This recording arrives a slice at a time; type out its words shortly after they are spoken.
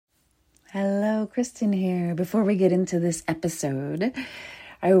Hello, Kristen here. Before we get into this episode,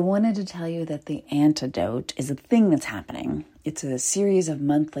 I wanted to tell you that the antidote is a thing that's happening. It's a series of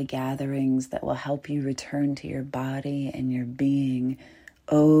monthly gatherings that will help you return to your body and your being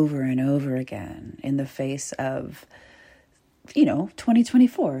over and over again in the face of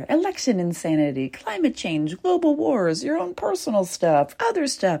 2024, election insanity, climate change, global wars, your own personal stuff, other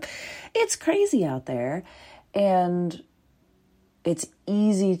stuff. It's crazy out there. And it's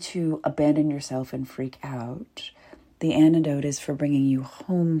easy to abandon yourself and freak out. The antidote is for bringing you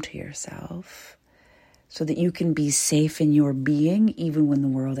home to yourself so that you can be safe in your being, even when the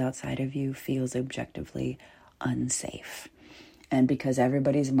world outside of you feels objectively unsafe. And because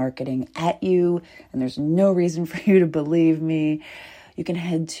everybody's marketing at you and there's no reason for you to believe me, you can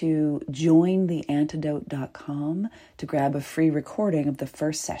head to jointheantidote.com to grab a free recording of the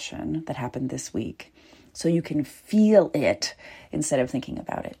first session that happened this week, so you can feel it instead of thinking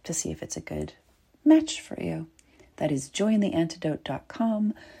about it, to see if it's a good match for you. That is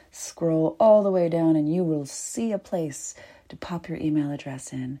jointheantidote.com. Scroll all the way down and you will see a place to pop your email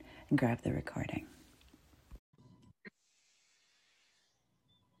address in and grab the recording.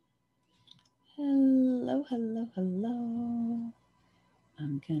 Hello, hello, hello.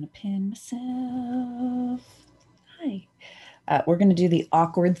 I'm gonna pin myself. Hi. We're going to do the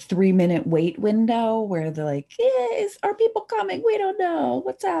awkward 3-minute wait window where they're like, are people coming? We don't know.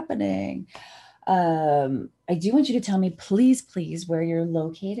 What's happening? I do want you to tell me, please, where you're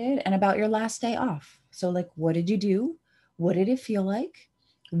located and about your last day off. So what did you do? What did it feel like?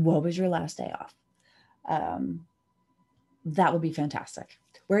 What was your last day off? That would be fantastic.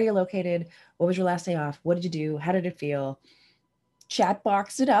 Where are you located? What was your last day off? What did you do? How did it feel? Chat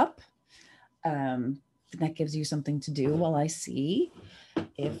box it up. That gives you something to do while I see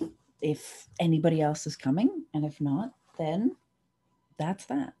if anybody else is coming. And if not, then that's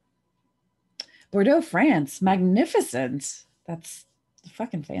that. Bordeaux, France. Magnificent. That's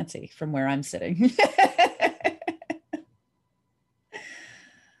fucking fancy from where I'm sitting.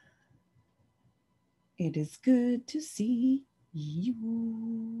 It is good to see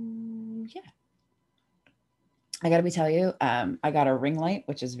you. Yeah. I got to tell you, I got a ring light,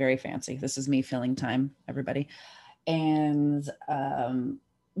 which is very fancy. This is me filling time, everybody. And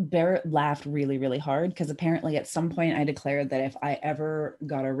Barrett laughed really, really hard because apparently at some point I declared that if I ever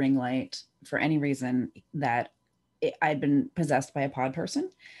got a ring light for any reason, that I'd been possessed by a pod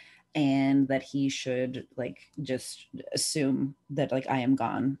person and that he should just assume that I am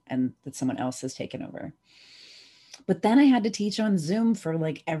gone and that someone else has taken over. But then I had to teach on Zoom for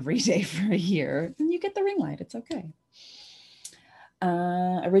every day for a year, and you get the ring light. It's okay.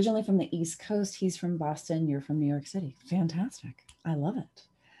 Originally from the East Coast, he's from Boston. You're from New York City. Fantastic. I love it.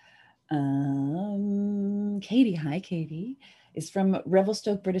 Katie, hi Katie, is from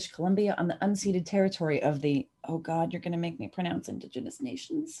Revelstoke, British Columbia, on the unceded territory of the, oh God, you're going to make me pronounce Indigenous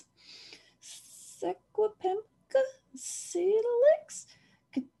nations. Secwepemc, Silix,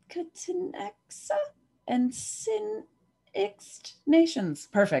 Katinexa, and Sin-Ixt nations.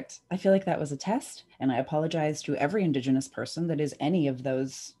 Perfect. I feel like that was a test, and I apologize to every Indigenous person that is any of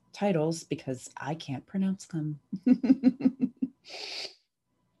those titles because I can't pronounce them.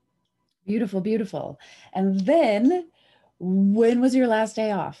 Beautiful, beautiful. And then, when was your last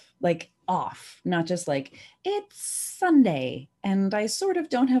day off? Off, not just it's Sunday and I sort of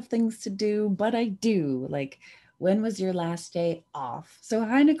don't have things to do, but I do. When was your last day off? So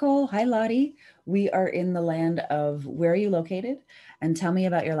hi, Nicole. Hi, Lottie. We are in the land of where are you located? And tell me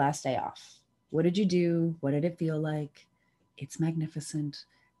about your last day off. What did you do? What did it feel like? It's magnificent.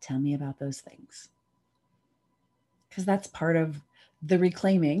 Tell me about those things. Because that's part of the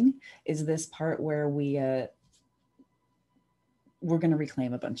reclaiming, is this part where we're going to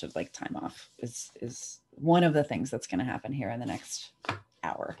reclaim a bunch of time off is one of the things that's going to happen here in the next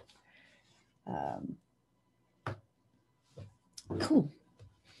hour. Cool.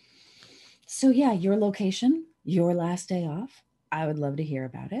 So yeah, your location, your last day off, I would love to hear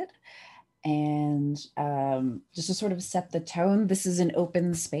about it. And just to sort of set the tone, this is an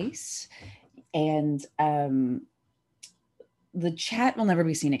open space, and the chat will never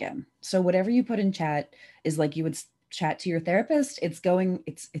be seen again. So whatever you put in chat is you would chat to your therapist. It's going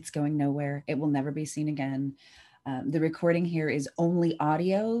nowhere. It will never be seen again. The recording here is only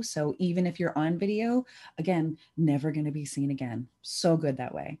audio. So even if you're on video, again, never going to be seen again. So good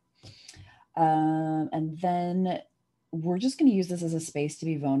that way. And then we're just going to use this as a space to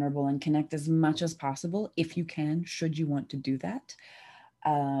be vulnerable and connect as much as possible if you can, should you want to do that.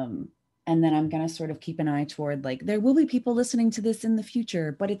 And And then I'm going to sort of keep an eye toward like, there will be people listening to this in the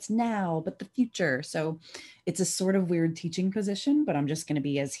future, but it's now, but the future. So it's a sort of weird teaching position, but I'm just going to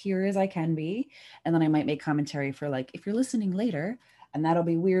be as here as I can be. And then I might make commentary for like, if you're listening later, and that'll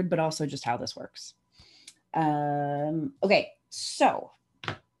be weird, but also just how this works. Okay, so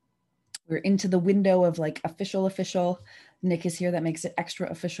we're into the window of like official. Nick is here. That makes it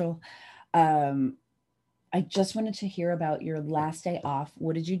extra official. I just wanted to hear about your last day off.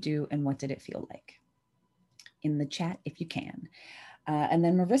 What did you do and what did it feel like? In the chat, if you can. And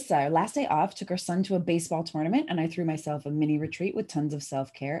then Marissa, our last day off, took our son to a baseball tournament and I threw myself a mini retreat with tons of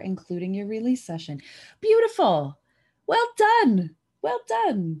self-care, including your release session. Beautiful. Well done. Well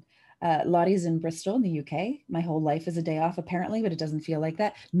done. Lottie's in Bristol in the UK. My whole life is a day off apparently, but it doesn't feel like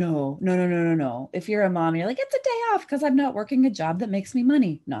that. No. If you're a mom, you're like, it's a day off because I'm not working a job that makes me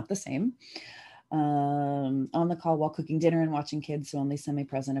money. Not the same. On the call while cooking dinner and watching kids, so only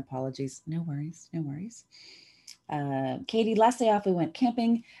semi-present. Apologies. No worries. Katie, last day off, we went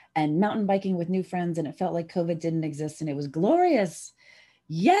camping and mountain biking with new friends, and it felt like COVID didn't exist, and it was glorious.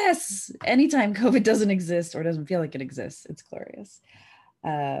 Yes, anytime COVID doesn't exist or doesn't feel like it exists, it's glorious.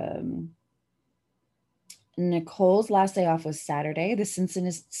 Nicole's last day off was Saturday. The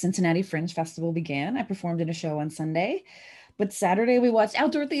Cincinnati Fringe Festival began. I performed in a show on Sunday. But Saturday we watched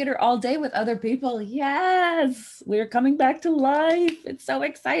outdoor theater all day with other people. Yes, we're coming back to life. It's so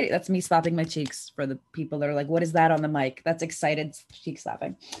exciting. That's me slapping my cheeks for the people that are like, what is that on the mic? That's excited cheek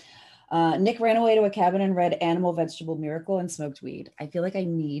slapping. Nick ran away to a cabin and read Animal Vegetable Miracle and smoked weed. I feel like I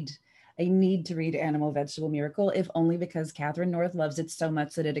need to read Animal Vegetable Miracle, if only because Catherine North loves it so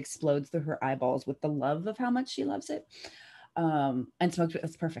much that it explodes through her eyeballs with the love of how much she loves it. And smoked weed.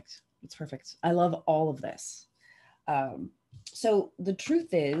 That's perfect. It's perfect. I love all of this. So the truth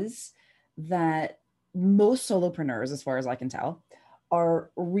is that most solopreneurs, as far as I can tell,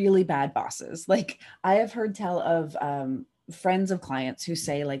 are really bad bosses. Like I have heard tell of friends of clients who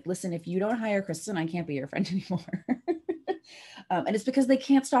say like, listen, if you don't hire Kristen, I can't be your friend anymore. And it's because they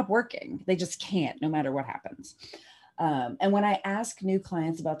can't stop working. They just can't, no matter what happens. And when I ask new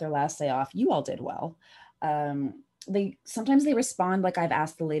clients about their last day off, you all did well. They sometimes respond like I've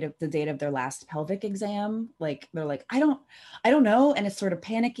asked the date of their last pelvic exam. Like they're like, I don't know. And it's sort of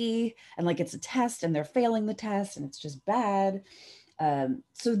panicky and like it's a test and they're failing the test and it's just bad.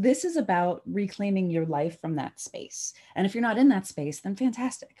 So this is about reclaiming your life from that space. And if you're not in that space, then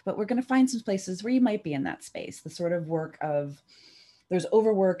fantastic. But we're going to find some places where you might be in that space, the sort of work of there's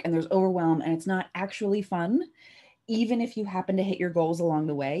overwork and there's overwhelm and it's not actually fun. Even if you happen to hit your goals along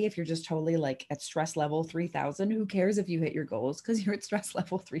the way, if you're just totally like at stress level 3000, who cares if you hit your goals because you're at stress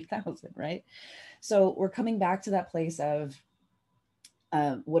level 3000, right? So we're coming back to that place of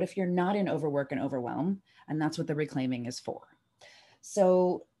what if you're not in overwork and overwhelm? And that's what the reclaiming is for.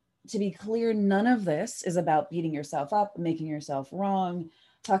 So to be clear, none of this is about beating yourself up, making yourself wrong,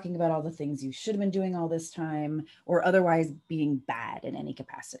 talking about all the things you should have been doing all this time, or otherwise being bad in any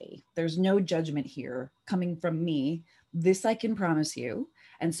capacity. There's no judgment here coming from me. This I can promise you.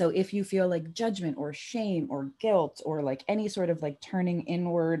 And so if you feel like judgment or shame or guilt or like any sort of like turning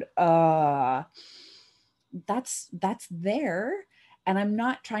inward, that's there. And I'm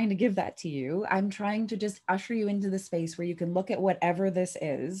not trying to give that to you. I'm trying to just usher you into the space where you can look at whatever this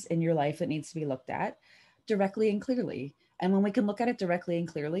is in your life that needs to be looked at directly and clearly. And when we can look at it directly and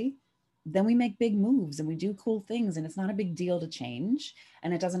clearly, then we make big moves and we do cool things. And it's not a big deal to change.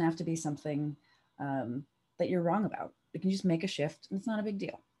 And it doesn't have to be something that you're wrong about. You can just make a shift and it's not a big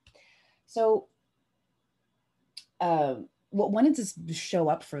deal. So what wanted to show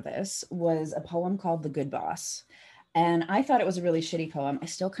up for this was a poem called The Good Boss. And I thought it was a really shitty poem. I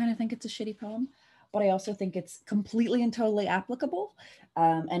still kind of think it's a shitty poem, but I also think it's completely and totally applicable.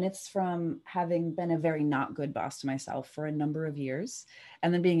 And it's from having been a very not good boss to myself for a number of years,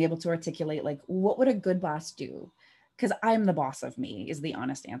 and then being able to articulate like, what would a good boss do? Because I'm the boss of me is the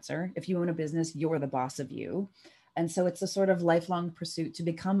honest answer. If you own a business, you're the boss of you. And so it's a sort of lifelong pursuit to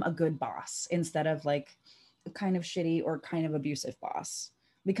become a good boss instead of like a kind of shitty or kind of abusive boss.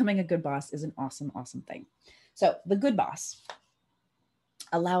 Becoming a good boss is an awesome, awesome thing. So the good boss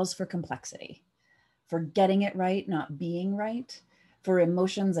allows for complexity, for getting it right, not being right, for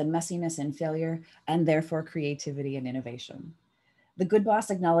emotions and messiness and failure, and therefore creativity and innovation. The good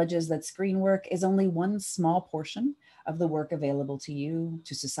boss acknowledges that screen work is only one small portion of the work available to you,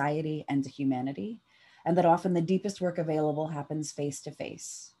 to society, and to humanity, and that often the deepest work available happens face to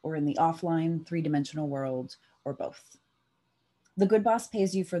face, or in the offline, three-dimensional world, or both. The good boss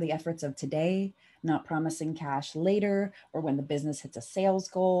pays you for the efforts of today, not promising cash later, or when the business hits a sales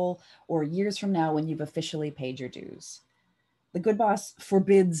goal, or years from now when you've officially paid your dues. The good boss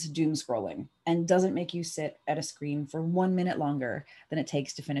forbids doom scrolling and doesn't make you sit at a screen for 1 minute longer than it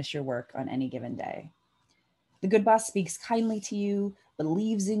takes to finish your work on any given day. The good boss speaks kindly to you,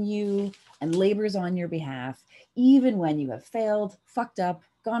 believes in you, and labors on your behalf, even when you have failed, fucked up,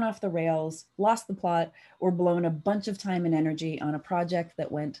 gone off the rails, lost the plot, or blown a bunch of time and energy on a project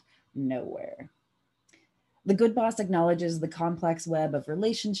that went nowhere. The good boss acknowledges the complex web of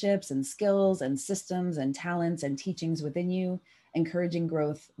relationships and skills and systems and talents and teachings within you, encouraging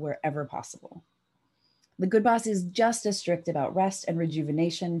growth wherever possible. The good boss is just as strict about rest and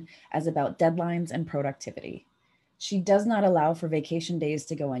rejuvenation as about deadlines and productivity. She does not allow for vacation days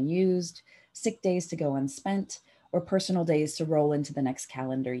to go unused, sick days to go unspent, or personal days to roll into the next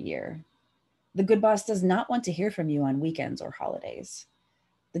calendar year. The good boss does not want to hear from you on weekends or holidays.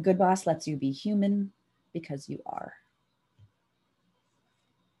 The good boss lets you be human because you are.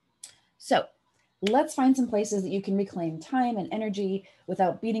 So let's find some places that you can reclaim time and energy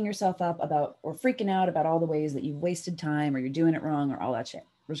without beating yourself up about or freaking out about all the ways that you've wasted time or you're doing it wrong or all that shit.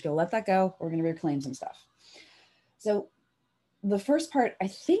 We're just gonna let that go. We're gonna reclaim some stuff. So the first part, I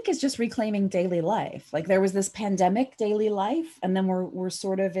think, is just reclaiming daily life. Like there was this pandemic daily life, and then we're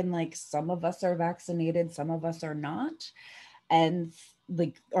sort of in like, some of us are vaccinated, some of us are not. And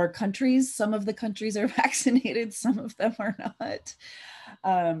like our countries, some of the countries are vaccinated, some of them are not.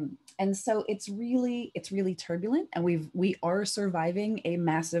 And so it's really turbulent, and we are surviving a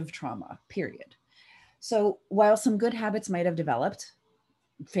massive trauma, period. So while some good habits might have developed,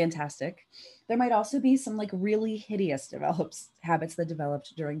 fantastic, there might also be some like really hideous habits that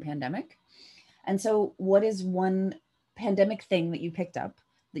developed during pandemic. And so what is one pandemic thing that you picked up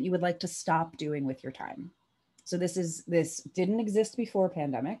that you would like to stop doing with your time? So this didn't exist before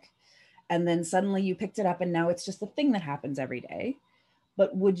pandemic, and then suddenly you picked it up and now it's just a thing that happens every day.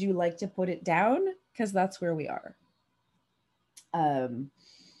 But would you like to put it down? Because that's where we are.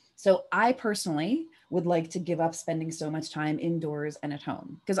 So I personally would like to give up spending so much time indoors and at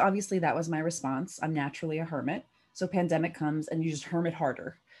home, because obviously that was my response. I'm naturally a hermit. So pandemic comes and you just hermit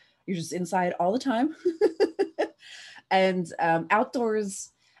harder. You're just inside all the time. And outdoors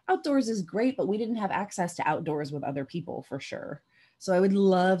is great, but we didn't have access to outdoors with other people for sure. So I would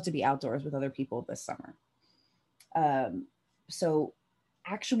love to be outdoors with other people this summer. So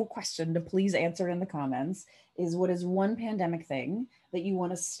actual question to please answer in the comments is, what is one pandemic thing that you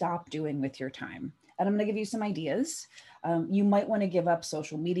want to stop doing with your time? And I'm going to give you some ideas. You might want to give up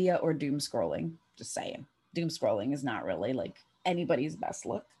social media or doom scrolling. Just saying. Doom scrolling is not really like anybody's best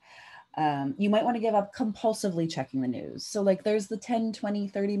look. You might want to give up compulsively checking the news. So like there's the 10, 20,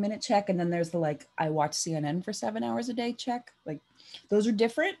 30-minute check, and then there's the like, I watch CNN for 7 hours a day check. Like those are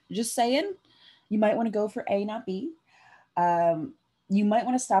different. Just saying. You might want to go for A, not B. You might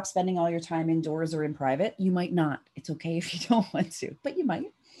want to stop spending all your time indoors or in private. You might not. It's okay if you don't want to, but you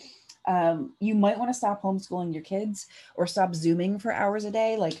might. You might want to stop homeschooling your kids or stop Zooming for hours a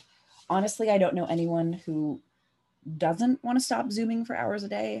day. Like, honestly, I don't know anyone who doesn't want to stop Zooming for hours a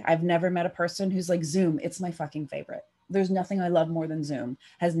day. I've never met a person who's like, Zoom, it's my fucking favorite. There's nothing I love more than Zoom.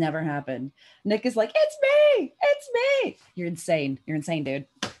 Has never happened. Nick is like, it's me. It's me. You're insane. You're insane, dude.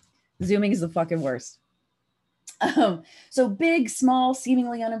 Zooming is the fucking worst. So big, small,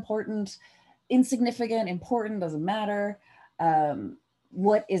 seemingly unimportant, insignificant, important, doesn't matter.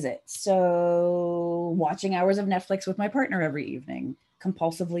 What is it? So watching hours of Netflix with my partner every evening,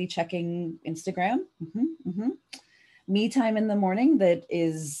 compulsively checking Instagram. Me time in the morning that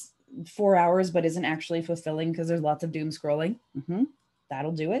is 4 hours but isn't actually fulfilling because there's lots of doom scrolling.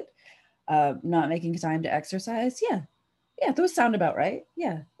 That'll do it. Not making time to exercise. Yeah, those sound about right.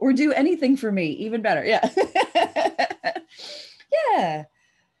 Yeah. Or do anything for me, even better. Yeah. Yeah.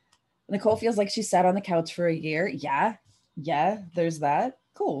 Nicole feels like she sat on the couch for a year. Yeah, there's that.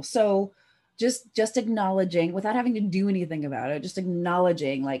 Cool. So just acknowledging without having to do anything about it, just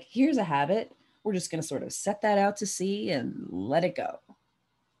acknowledging like, here's a habit. We're just going to sort of set that out to sea and let it go.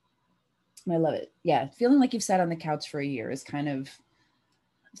 I love it. Yeah. Feeling like you've sat on the couch for a year is kind of,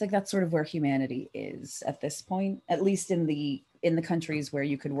 it's like that's sort of where humanity is at this point, at least in the countries where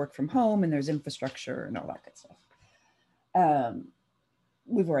you could work from home and there's infrastructure and all that good stuff.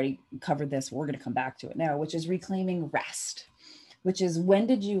 We've already covered this. We're going to come back to it now, which is reclaiming rest, which is, when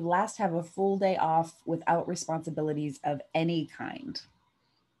did you last have a full day off without responsibilities of any kind?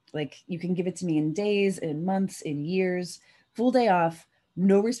 Like, you can give it to me in days, in months, in years. Full day off,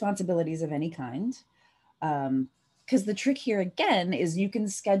 no responsibilities of any kind. Because the trick here again is you can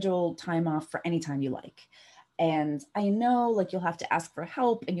schedule time off for any time you like. And I know like you'll have to ask for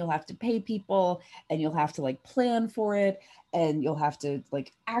help and you'll have to pay people and you'll have to like plan for it and you'll have to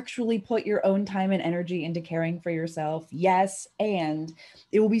like actually put your own time and energy into caring for yourself. Yes. And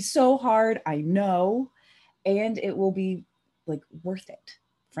it will be so hard. I know. And it will be like worth it,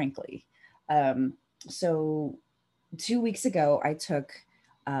 frankly. Um, so 2 weeks ago, I took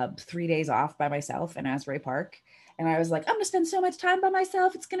 3 days off by myself in Asbury Park. And I was like, I'm going to spend so much time by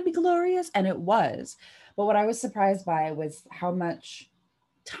myself. It's going to be glorious. And it was. But what I was surprised by was how much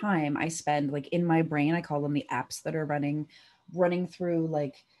time I spend like in my brain. I call them the apps that are running through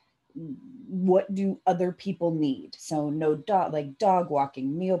like what do other people need. So no dog, like dog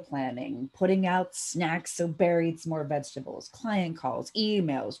walking, meal planning, putting out snacks so Barry eats more vegetables, client calls,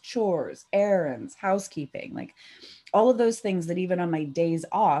 emails, chores, errands, housekeeping, like all of those things that even on my days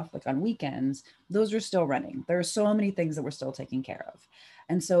off, like on weekends, those are still running. There are so many things that we're still taking care of.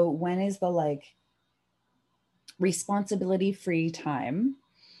 And so when is the like responsibility free time?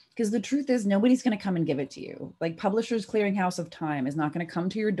 Because the truth is, nobody's going to come and give it to you. Like Publishers Clearinghouse of Time is not going to come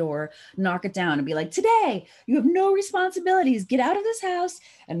to your door, knock it down, and be like, today, you have no responsibilities. Get out of this house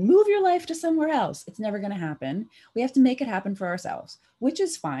and move your life to somewhere else. It's never going to happen. We have to make it happen for ourselves, which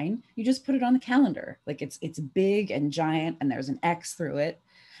is fine. You just put it on the calendar. Like it's big and giant, and there's an X through it,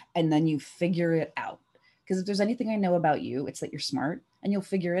 and then you figure it out. Because if there's anything I know about you, it's that you're smart and you'll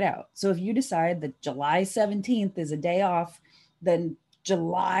figure it out. So if you decide that July 17th is a day off, then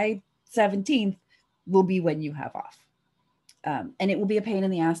July 17th will be when you have off. And it will be a pain in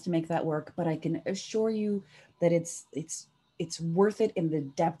the ass to make that work, but I can assure you that it's worth it in the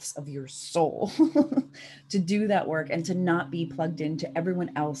depths of your soul to do that work and to not be plugged into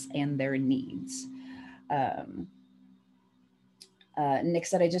everyone else and their needs. Nick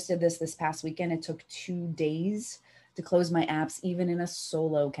said, I just did this past weekend. It took 2 days to close my apps, even in a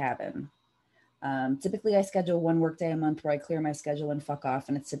solo cabin. Typically, I schedule one work day a month where I clear my schedule and fuck off.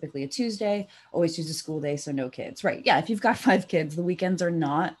 And it's typically a Tuesday, always choose a school day. So no kids. Right. Yeah. If you've got 5 kids, the weekends are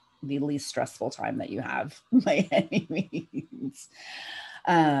not the least stressful time that you have by any means.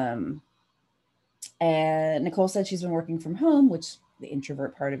 And Nicole said she's been working from home, which the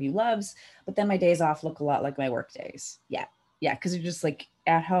introvert part of you loves. But then my days off look a lot like my work days. Yeah. Yeah. Cause you're just like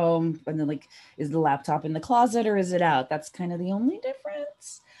at home and then like, is the laptop in the closet or is it out? That's kind of the only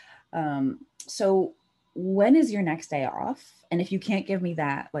difference. So when is your next day off? And if you can't give me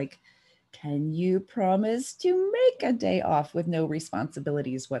that, like, can you promise to make a day off with no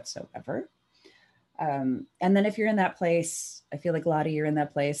responsibilities whatsoever? And then if you're in that place, I feel like Lottie, you're in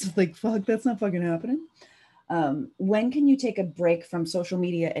that place, like, fuck, that's not fucking happening. When can you take a break from social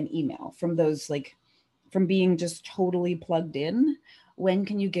media and email, from those like, from being just totally plugged in? When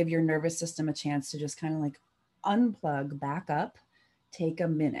can you give your nervous system a chance to just kind of like unplug, back up, take a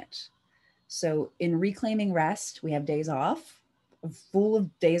minute? So in reclaiming rest, we have days off, full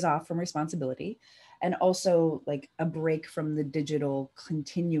of days off from responsibility, and also like a break from the digital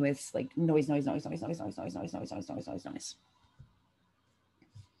continuous like noise, noise, noise, noise, noise, noise, noise, noise, noise, noise, noise, noise, noise.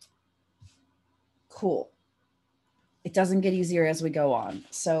 Cool. It doesn't get easier as we go on.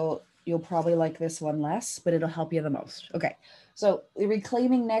 So you'll probably like this one less, but it'll help you the most. Okay. So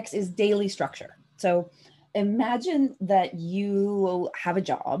reclaiming next is daily structure. So imagine that you have a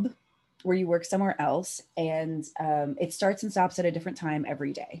job where you work somewhere else and it starts and stops at a different time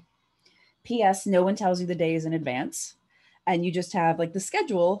every day. P.S. No one tells you the days in advance. And you just have like the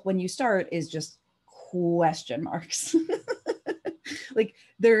schedule when you start is just question marks. Like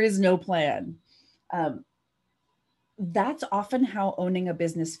there is no plan. That's often how owning a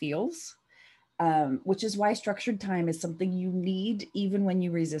business feels, which is why structured time is something you need even when you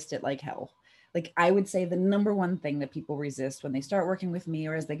resist it like hell. Like I would say the number one thing that people resist when they start working with me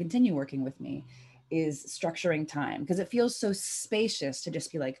or as they continue working with me is structuring time, because it feels so spacious to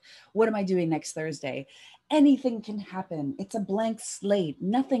just be like, what am I doing next Thursday? Anything can happen. It's a blank slate.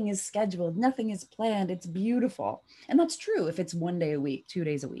 Nothing is scheduled. Nothing is planned. It's beautiful. And that's true if it's 1 day a week, 2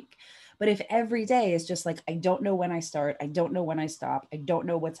 days a week. But if every day is just like, I don't know when I start, I don't know when I stop, I don't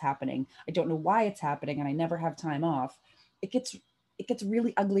know what's happening, I don't know why it's happening, and I never have time off, it gets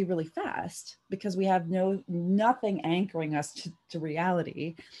really ugly really fast because we have nothing anchoring us to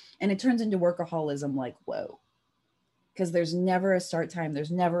reality. And it turns into workaholism like, whoa, because there's never a start time,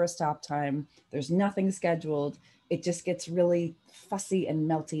 there's never a stop time, there's nothing scheduled. It just gets really fussy and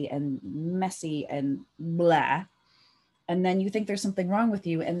melty and messy and blah. And then you think there's something wrong with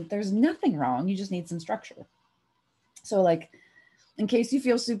you, and there's nothing wrong. You just need some structure. So like, in case you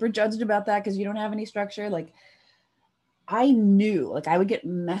feel super judged about that because you don't have any structure, like I knew, like I would get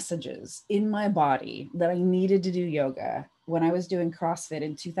messages in my body that I needed to do yoga when I was doing CrossFit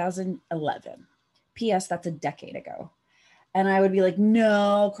in 2011. P.S. That's a decade ago. And I would be like,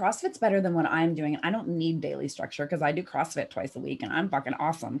 no, CrossFit's better than what I'm doing. I don't need daily structure because I do CrossFit twice a week and I'm fucking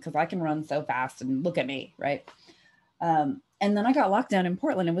awesome because I can run so fast and look at me, right? And then I got locked down in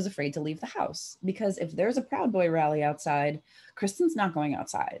Portland and was afraid to leave the house because if there's a Proud Boy rally outside, Kristen's not going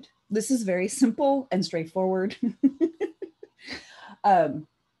outside. This is very simple and straightforward.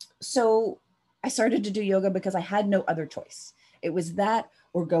 So I started to do yoga because I had no other choice. It was that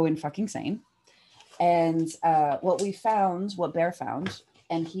or go in fucking sane. And what we found, what Bear found,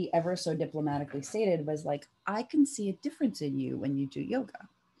 and he ever so diplomatically stated was like, I can see a difference in you when you do yoga.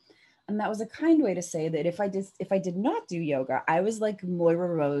 And that was a kind way to say that if I did not do yoga, I was like Moira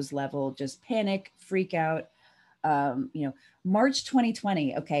Rose level, just panic, freak out. March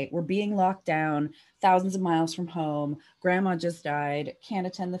 2020, okay, we're being locked down, thousands of miles from home. Grandma just died, can't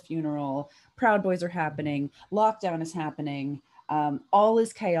attend the funeral. Proud Boys are happening. Lockdown is happening. All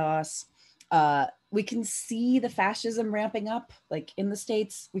is chaos. We can see the fascism ramping up, like in the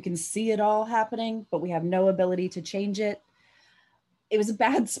States. We can see it all happening, but we have no ability to change it. It was a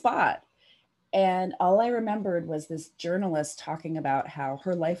bad spot. And all I remembered was this journalist talking about how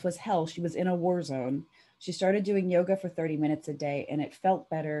her life was hell. She was in a war zone. She started doing yoga for 30 minutes a day and it felt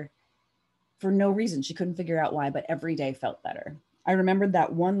better for no reason. She couldn't figure out why, but every day felt better. I remembered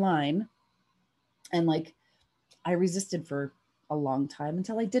that one line and like I resisted for a long time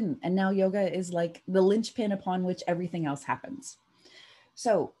until I didn't. And now yoga is like the linchpin upon which everything else happens.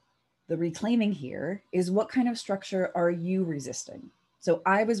 So the reclaiming here is what kind of structure are you resisting? So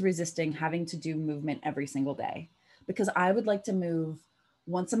I was resisting having to do movement every single day because I would like to move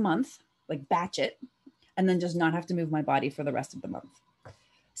once a month, like batch it, and then just not have to move my body for the rest of the month.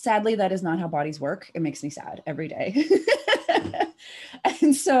 Sadly, that is not how bodies work. It makes me sad every day.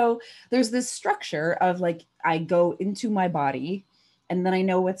 And so there's this structure of like, I go into my body and then I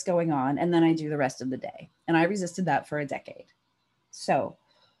know what's going on and then I do the rest of the day. And I resisted that for a decade. So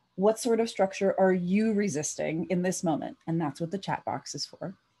what sort of structure are you resisting in this moment? And that's what the chat box is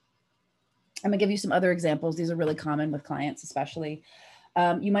for. I'm gonna give you some other examples. These are really common with clients, especially.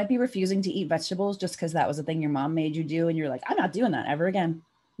 You might be refusing to eat vegetables just because that was a thing your mom made you do. And you're like, I'm not doing that ever again.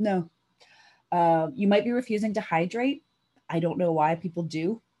 No. You might be refusing to hydrate. I don't know why people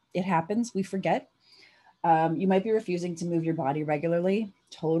do. It happens. We forget. You might be refusing to move your body regularly.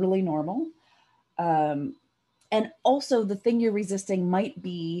 Totally normal. And also the thing you're resisting might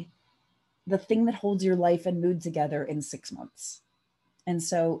be the thing that holds your life and mood together in 6 months. And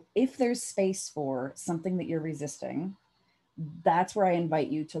so if there's space for something that you're resisting, that's where I invite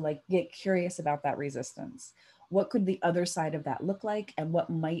you to like get curious about that resistance. What could the other side of that look like? And what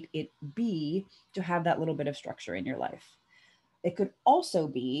might it be to have that little bit of structure in your life? It could also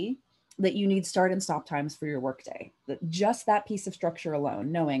be that you need start and stop times for your workday. That just that piece of structure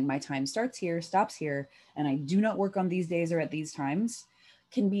alone, knowing my time starts here, stops here, and I do not work on these days or at these times,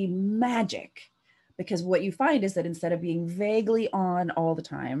 can be magic. Because what you find is that instead of being vaguely on all the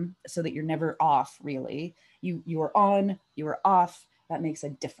time, so that you're never off really, you are on, you are off, that makes a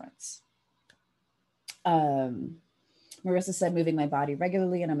difference. Marissa said moving my body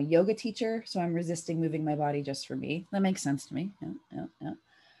regularly, and I'm a yoga teacher, so I'm resisting moving my body just for me. That makes sense to me. Yeah.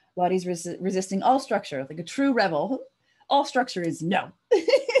 Lottie's resisting all structure, like a true rebel. All structure is no.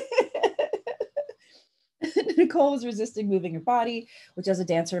 Nicole was resisting moving her body, which as a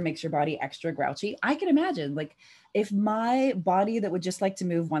dancer makes your body extra grouchy. I can imagine, like, if my body that would just like to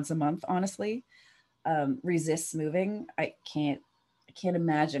move once a month, honestly, resists moving, I can't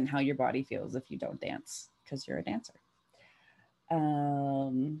imagine how your body feels if you don't dance because you're a dancer.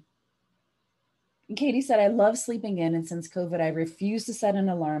 Katie said, I love sleeping in, and since COVID, I refuse to set an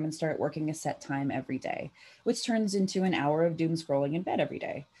alarm and start working a set time every day, which turns into an hour of doom scrolling in bed every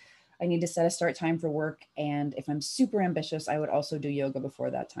day. I need to set a start time for work, and if I'm super ambitious, I would also do yoga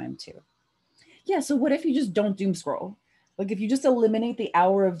before that time too. Yeah, so what if you just don't doom scroll? Like if you just eliminate the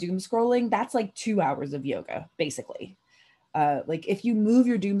hour of doom scrolling, that's like 2 hours of yoga, basically. Like if you move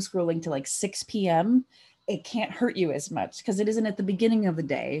your doom scrolling to like 6 p.m., it can't hurt you as much because it isn't at the beginning of the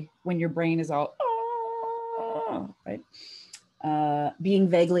day when your brain is all, right? Being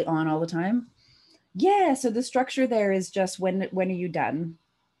vaguely on all the time. Yeah, so the structure there is just when are you done?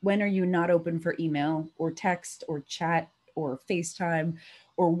 When are you not open for email or text or chat or FaceTime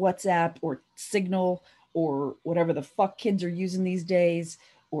or WhatsApp or Signal or whatever the fuck kids are using these days,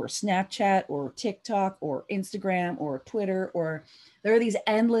 or Snapchat or TikTok or Instagram or Twitter, or there are these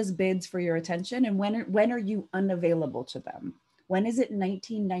endless bids for your attention. And when are you unavailable to them? When is it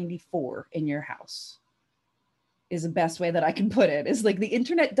 1994 in your house? Is the best way that I can put it. Is like the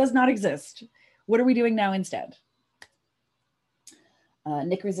internet does not exist. What are we doing now instead?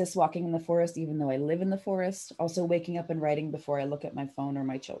 Nick resists walking in the forest, even though I live in the forest. Also waking up and writing before I look at my phone or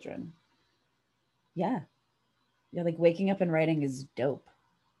my children. Yeah. Yeah, like waking up and writing is dope.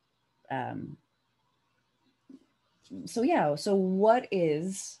 Um, so yeah, so what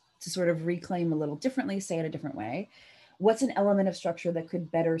is, to sort of reclaim a little differently, say it a different way, what's an element of structure that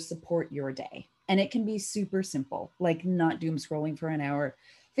could better support your day? And it can be super simple, like not doom scrolling for an hour.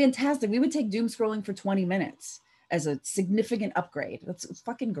 Fantastic. We would take doom scrolling for 20 minutes as a significant upgrade. That's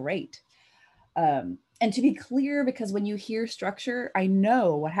fucking great. And to be clear, because when you hear structure, I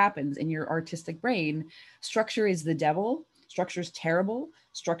know what happens in your artistic brain. Structure is the devil. Structure is terrible.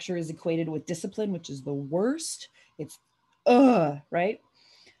 Structure is equated with discipline, which is the worst. It's right?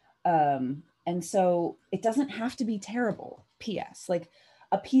 And so it doesn't have to be terrible. P.S. Like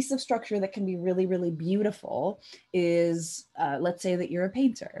a piece of structure that can be really, really beautiful is, let's say that you're a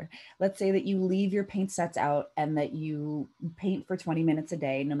painter. Let's say that you leave your paint sets out and that you paint for 20 minutes a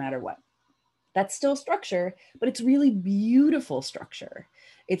day, no matter what. That's still structure, but it's really beautiful structure.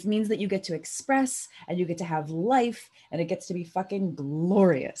 It means that you get to express and you get to have life and it gets to be fucking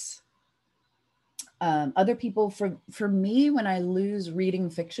glorious. Other people, for me, when I lose reading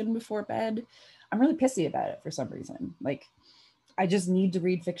fiction before bed, I'm really pissy about it for some reason. Like, I just need to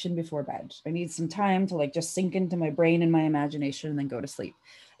read fiction before bed. I need some time to like just sink into my brain and my imagination and then go to sleep.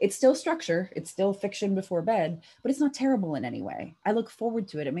 It's still structure, it's still fiction before bed, but it's not terrible in any way. I look forward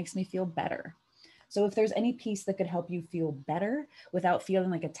to it. It makes me feel better. So if there's any piece that could help you feel better without feeling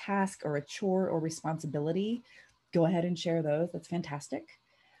like a task or a chore or responsibility, go ahead and share those. That's fantastic.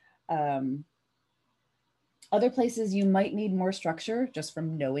 Um, Other places you might need more structure just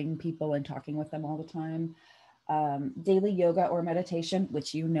from knowing people and talking with them all the time. Daily yoga or meditation,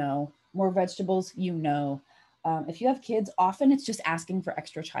 which you know, more vegetables, you know. If you have kids, often it's just asking for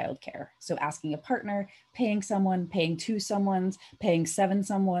extra childcare. So asking a partner, paying someone, paying two someone's, paying seven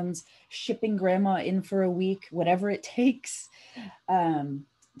someone's, shipping grandma in for a week, whatever it takes.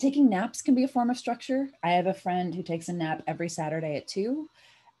 Taking naps can be a form of structure. I have a friend who takes a nap every Saturday at 2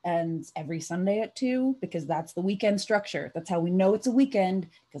 and every Sunday at 2 because that's the weekend structure. That's how we know it's a weekend,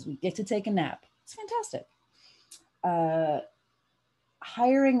 because we get to take a nap. It's fantastic.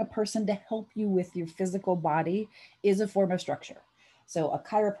 Hiring a person to help you with your physical body is a form of structure. So a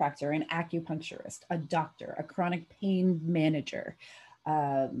chiropractor, an acupuncturist, a doctor, a chronic pain manager,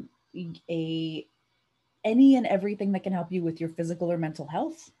 a any and everything that can help you with your physical or mental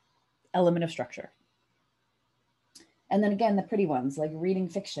health, element of structure. And then again, the pretty ones like reading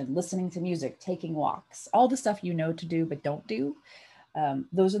fiction, listening to music, taking walks, all the stuff you know to do but don't do.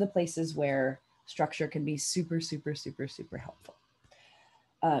 Those are the places where structure can be super, super, super, super helpful.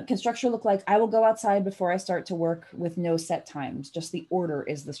 Can structure look like I will go outside before I start to work with no set times? Just the order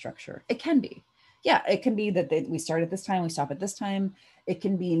is the structure. It can be. Yeah, it can be that we start at this time, we stop at this time. It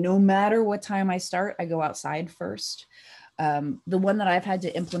can be no matter what time I start, I go outside first. The one that I've had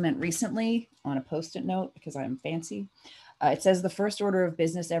to implement recently on a Post-it note, because I'm fancy, it says the first order of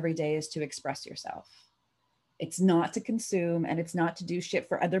business every day is to express yourself. It's not to consume and it's not to do shit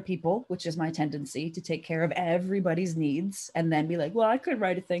for other people, which is my tendency to take care of everybody's needs and then be like, well, I could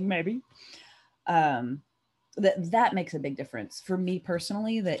write a thing maybe. That makes a big difference for me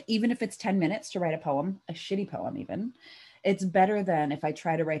personally, that even if it's 10 minutes to write a poem, a shitty poem even, it's better than if I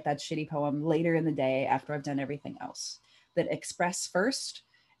try to write that shitty poem later in the day after I've done everything else. That express first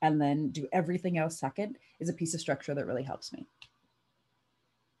and then do everything else second is a piece of structure that really helps me.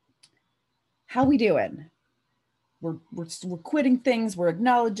 How we doing? We're quitting things. We're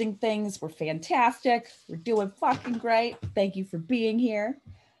acknowledging things. We're fantastic. We're doing fucking great. Thank you for being here.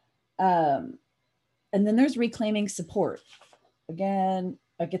 And then there's reclaiming support. Again,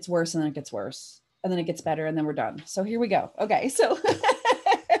 it gets worse and then it gets worse. And then it gets better and then we're done. So here we go. Okay, so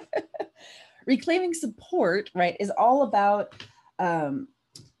reclaiming support, right, is all about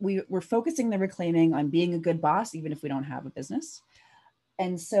we're focusing the reclaiming on being a good boss, even if we don't have a business.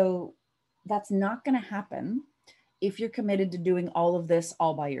 And so that's not going to happen if you're committed to doing all of this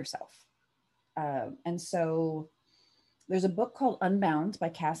all by yourself. And so there's a book called Unbound by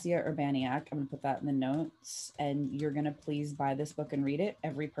Cassia Urbaniak. I'm going to put that in the notes, and you're going to please buy this book and read it.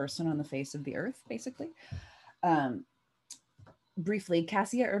 Every person on the face of the earth, basically. Briefly,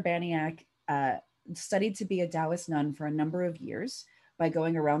 Cassia Urbaniak studied to be a Taoist nun for a number of years by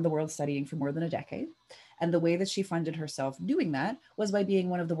going around the world studying for more than a decade. And the way that she funded herself doing that was by being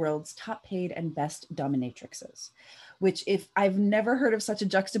one of the world's top paid and best dominatrixes, which, if I've never heard of such a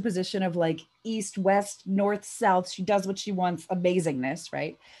juxtaposition of like east, west, north, south, she does what she wants, amazingness,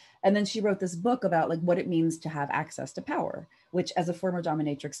 right? And then she wrote this book about like what it means to have access to power, which as a former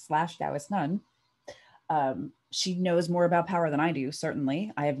dominatrix / Taoist nun, She knows more about power than I do,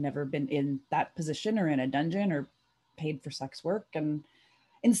 certainly. I have never been in that position or in a dungeon or paid for sex work. And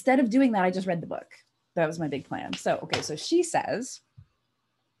instead of doing that, I just read the book. That was my big plan. So, okay, so she says,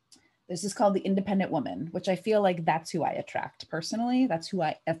 this is called The Independent Woman, which I feel like that's who I attract personally. That's who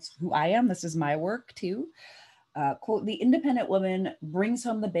I am. This is my work too. Quote, the independent woman brings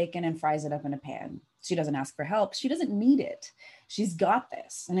home the bacon and fries it up in a pan. She doesn't ask for help. She doesn't need it. She's got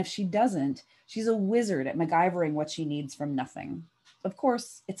this. And if she doesn't, she's a wizard at MacGyvering what she needs from nothing. Of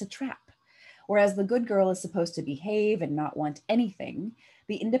course, it's a trap. Whereas the good girl is supposed to behave and not want anything,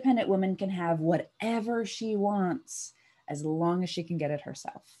 the independent woman can have whatever she wants as long as she can get it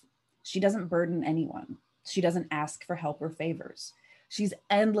herself. She doesn't burden anyone. She doesn't ask for help or favors. She's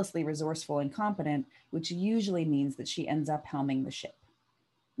endlessly resourceful and competent, which usually means that she ends up helming the ship.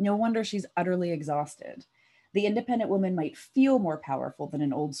 No wonder she's utterly exhausted. The independent woman might feel more powerful than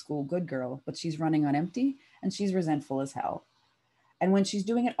an old school good girl, but she's running on empty and she's resentful as hell. And when she's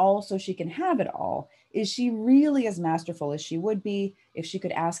doing it all so she can have it all, is she really as masterful as she would be if she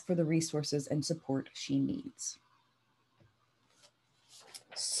could ask for the resources and support she needs?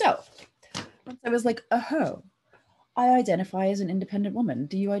 So I was like, oh, I identify as an independent woman.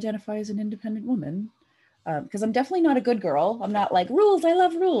 Do you identify as an independent woman? Because I'm definitely not a good girl. I'm not like rules. I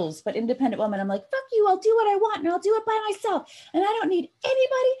love rules. But independent woman, I'm like, fuck you. I'll do what I want and I'll do it by myself. And I don't need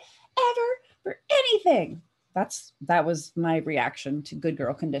anybody ever for anything. That was my reaction to good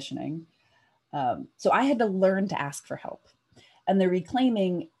girl conditioning. So I had to learn to ask for help. And the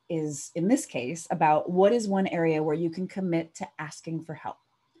reclaiming is, in this case, about what is one area where you can commit to asking for help.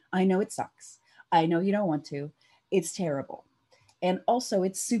 I know it sucks. I know you don't want to. It's terrible. And also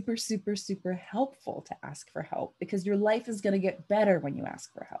it's super, super, super helpful to ask for help because your life is going to get better when you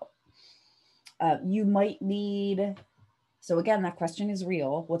ask for help. You might need, so again, that question is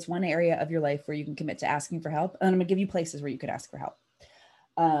real. What's one area of your life where you can commit to asking for help? And I'm going to give you places where you could ask for help.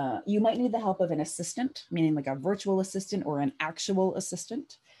 You might need the help of an assistant, meaning like a virtual assistant or an actual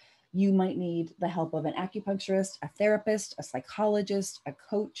assistant. You might need the help of an acupuncturist, a therapist, a psychologist, a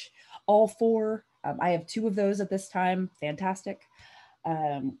coach, all four. I have 2 of those at this time. Fantastic.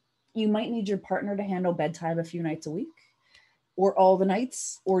 You might need your partner to handle bedtime a few nights a week or all the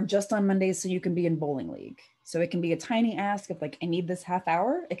nights or just on Mondays so you can be in bowling league. So it can be a tiny ask of like, I need this half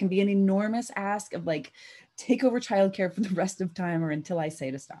hour. It can be an enormous ask of like, take over childcare for the rest of time or until I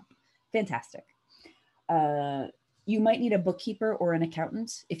say to stop. Fantastic. You might need a bookkeeper or an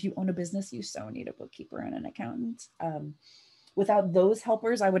accountant. If you own a business, you so need a bookkeeper and an accountant. Without those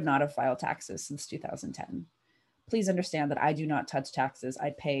helpers, I would not have filed taxes since 2010. Please understand that I do not touch taxes. I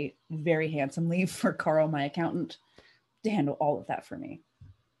pay very handsomely for Carl, my accountant, to handle all of that for me.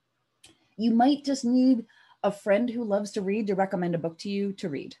 You might just need a friend who loves to read to recommend a book to you to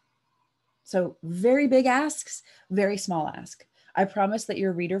read. So very big asks, very small ask. I promise that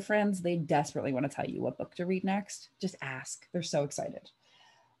your reader friends, they desperately want to tell you what book to read next. Just ask. They're so excited.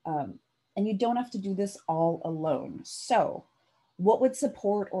 And you don't have to do this all alone. So what would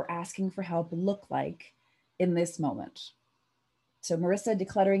support or asking for help look like in this moment? So Marissa,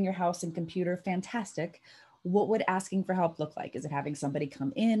 decluttering your house and computer, fantastic. What would asking for help look like? Is it having somebody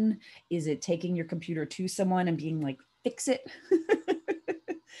come in? Is it taking your computer to someone and being like, fix it?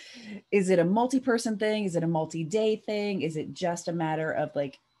 Is it a multi-person thing? Is it a multi-day thing? Is it just a matter of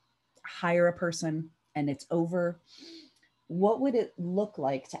like, hire a person and it's over? What would it look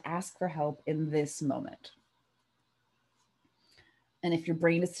like to ask for help in this moment? And if your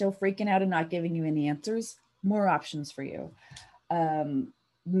brain is still freaking out and not giving you any answers, more options for you.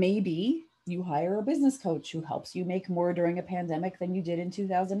 Maybe you hire a business coach who helps you make more during a pandemic than you did in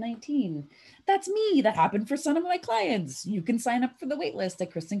 2019. That's me. That happened for some of my clients. You can sign up for the waitlist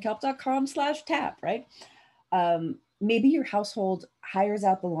at kristenkelp.com/tap, right? Maybe your household hires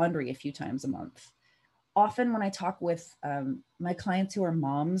out the laundry a few times a month. Often when I talk with my clients who are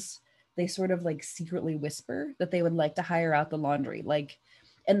moms, they sort of like secretly whisper that they would like to hire out the laundry. Like,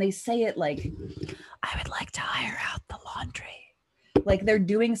 and they say it like, I would like to hire out the laundry. Like they're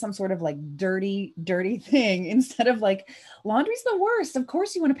doing some sort of like dirty thing instead of like, laundry's the worst. Of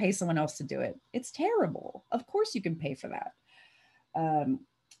course you want to pay someone else to do it. It's terrible. Of course you can pay for that.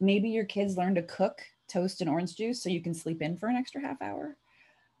 Maybe your kids learn to cook toast and orange juice so you can sleep in for an extra half hour.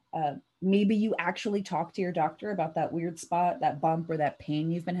 Maybe you actually talk to your doctor about that weird spot, that bump, or that pain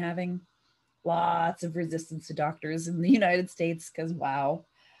you've been having. Lots of resistance to doctors in the United States because wow.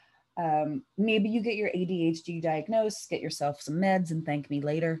 Maybe you get your ADHD diagnosed, get yourself some meds, and thank me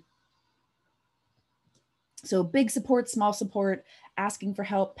later. So big support, small support, asking for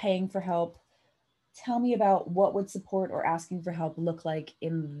help, paying for help. Tell me about what would support or asking for help look like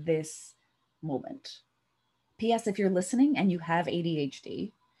in this moment. P.S. If you're listening and you have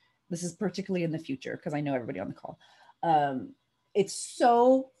ADHD, this is particularly in the future because I know everybody on the call. It's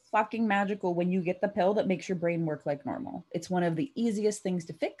so fucking magical when you get the pill that makes your brain work like normal. It's one of the easiest things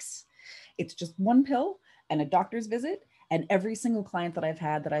to fix. It's just one pill and a doctor's visit. And every single client that I've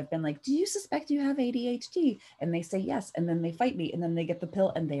had that I've been like, do you suspect you have ADHD? And they say yes. And then they fight me and then they get the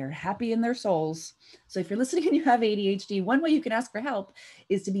pill and they are happy in their souls. So if you're listening and you have ADHD, one way you can ask for help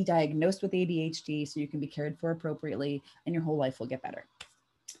is to be diagnosed with ADHD so you can be cared for appropriately and your whole life will get better.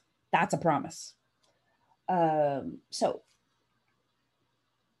 That's a promise. So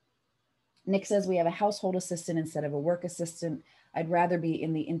Nick says we have a household assistant instead of a work assistant. I'd rather be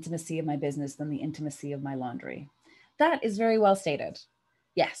in the intimacy of my business than the intimacy of my laundry. That is very well stated.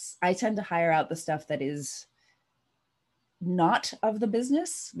 Yes, I tend to hire out the stuff that is not of the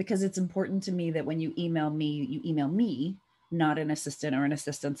business because it's important to me that when you email me, not an assistant or an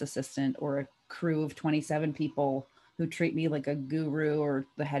assistant's assistant or a crew of 27 people who treat me like a guru or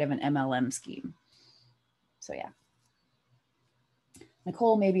the head of an MLM scheme. So yeah.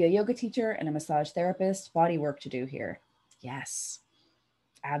 Nicole may be a yoga teacher and a massage therapist. Body work to do here. Yes,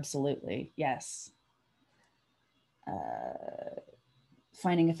 absolutely. Yes.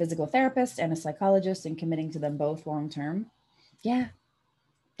 Finding a physical therapist and a psychologist and committing to them both long term. Yeah,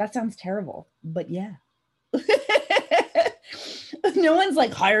 that sounds terrible, but yeah. No one's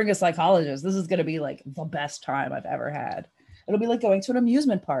like hiring a psychologist. This is going to be like the best time I've ever had. It'll be like going to an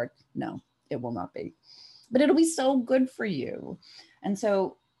amusement park. No, it will not be, but it'll be so good for you. And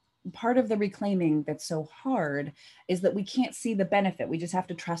so part of the reclaiming that's so hard is that we can't see the benefit. We just have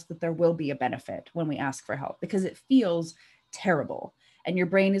to trust that there will be a benefit when we ask for help because it feels terrible. And your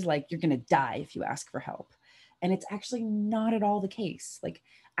brain is like, you're going to die if you ask for help. And it's actually not at all the case. Like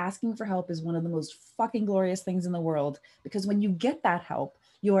asking for help is one of the most fucking glorious things in the world because when you get that help,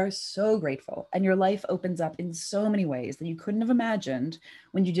 you are so grateful and your life opens up in so many ways that you couldn't have imagined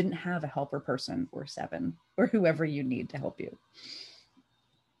when you didn't have a helper person or seven or whoever you need to help you.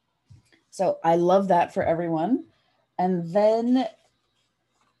 So I love that for everyone. And then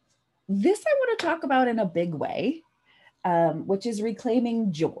this I want to talk about in a big way, which is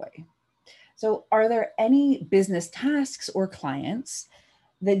reclaiming joy. So are there any business tasks or clients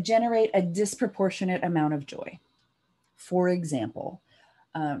that generate a disproportionate amount of joy? For example,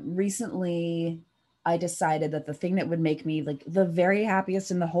 recently I decided that the thing that would make me like the very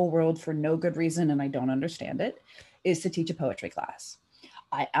happiest in the whole world for no good reason, and I don't understand it, is to teach a poetry class.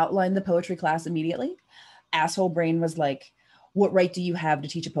 I outlined the poetry class immediately. Asshole brain was like, what right do you have to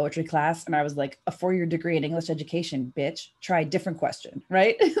teach a poetry class? And I was like, a 4-year degree in English education, bitch. Try a different question,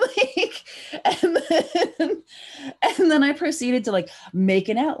 right? Like, and then I proceeded to like make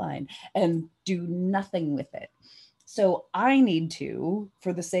an outline and do nothing with it. So I need to,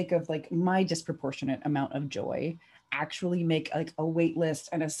 for the sake of like my disproportionate amount of joy, actually make like a wait list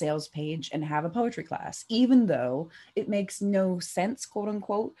and a sales page and have a poetry class, even though it makes no sense, quote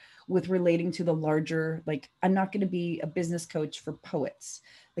unquote, with relating to the larger, like, I'm not going to be a business coach for poets.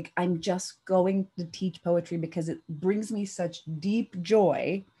 Like, I'm just going to teach poetry because it brings me such deep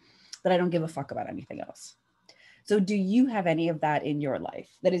joy that I don't give a fuck about anything else. So do you have any of that in your life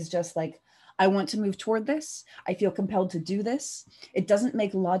that is just like, I want to move toward this. I feel compelled to do this. It doesn't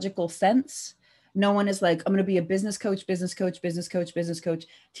make logical sense. No one is like, I'm going to be a business coach, business coach, business coach, business coach,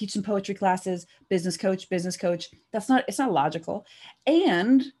 teach some poetry classes, business coach, business coach. It's not logical.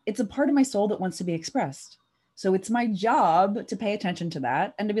 And it's a part of my soul that wants to be expressed. So it's my job to pay attention to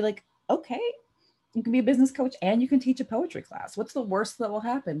that and to be like, okay, you can be a business coach and you can teach a poetry class. What's the worst that will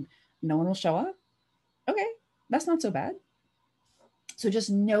happen? No one will show up. Okay, that's not so bad. So just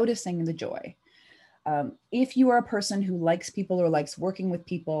noticing the joy. If you are a person who likes people or likes working with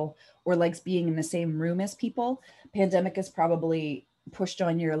people or likes being in the same room as people, pandemic has probably pushed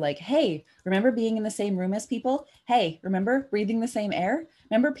on your like, hey, remember being in the same room as people? Hey, remember breathing the same air?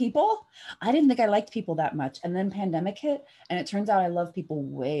 Remember people? I didn't think I liked people that much. And then pandemic hit and it turns out I love people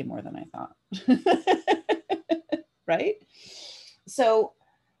way more than I thought. Right? So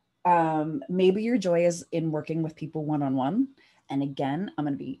maybe your joy is in working with people one-on-one. And again, I'm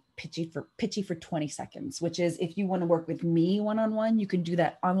going to be pitchy for 20 seconds, which is if you want to work with me one-on-one, you can do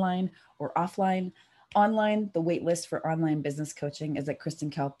that online or offline. Online, the wait list for online business coaching is at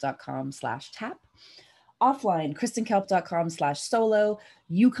kristenkelp.com/tap. Offline, kristenkelp.com/solo.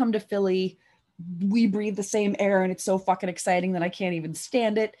 You come to Philly, we breathe the same air and it's so fucking exciting that I can't even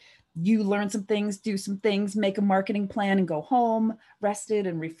stand it. You learn some things, do some things, make a marketing plan and go home rested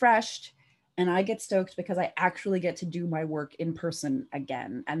and refreshed. And I get stoked because I actually get to do my work in person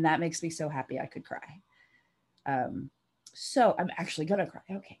again. And that makes me so happy I could cry. So I'm actually going to cry.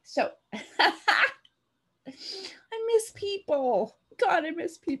 Okay. So I miss people. God, I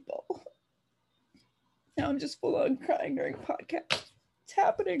miss people. Now I'm just full on crying during podcast. It's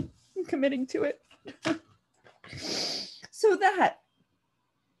happening. I'm committing to it. So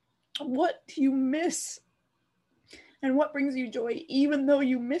what do you miss? And what brings you joy even though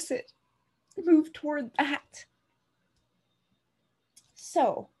you miss it? Move toward that.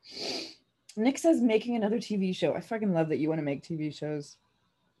 So, Nick says making another TV show. I fucking love that you want to make TV shows.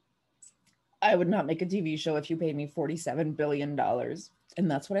 I would not make a TV show if you paid me $47 billion. And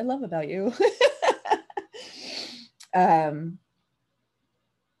that's what I love about you.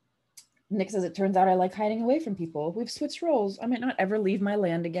 Nick says, it turns out I like hiding away from people. We've switched roles. I might not ever leave my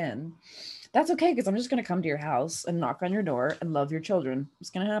land again. That's okay, because I'm just going to come to your house and knock on your door and love your children. It's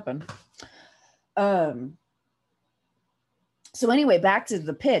going to happen. So anyway, back to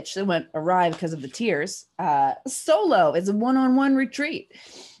the pitch that went awry because of the tears. Solo is a one-on-one retreat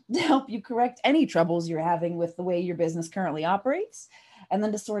to help you correct any troubles you're having with the way your business currently operates, and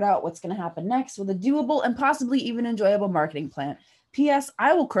then to sort out what's going to happen next with a doable and possibly even enjoyable marketing plan. P.S.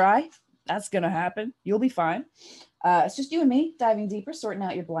 I will cry. That's going to happen. You'll be fine. It's just you and me diving deeper, sorting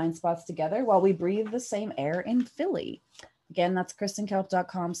out your blind spots together while we breathe the same air in Philly. Again, that's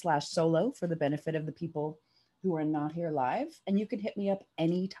kristenkelp.com/solo for the benefit of the people who are not here live. And you can hit me up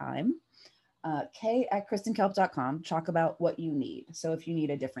anytime. K@kristenkelp.com. Talk about what you need. So if you need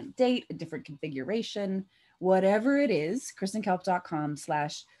a different date, a different configuration, whatever it is,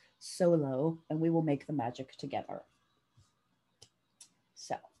 kristenkelp.com/solo, and we will make the magic together.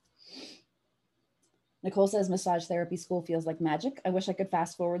 So Nicole says massage therapy school feels like magic. I wish I could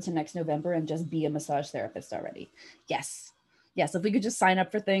fast forward to next November and just be a massage therapist already. Yes. Yes, if we could just sign up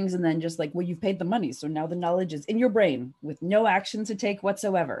for things and then just like, well, you've paid the money, so now the knowledge is in your brain with no action to take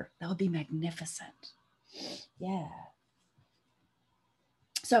whatsoever. That would be magnificent. Yeah.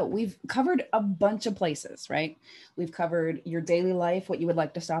 So we've covered a bunch of places, right? We've covered your daily life, what you would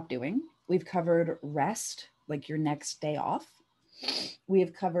like to stop doing. We've covered rest, like your next day off. We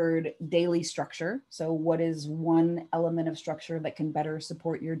have covered daily structure. So what is one element of structure that can better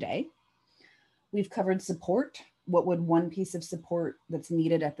support your day? We've covered support. What would one piece of support that's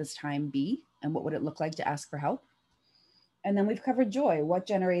needed at this time be? And what would it look like to ask for help? And then we've covered joy. What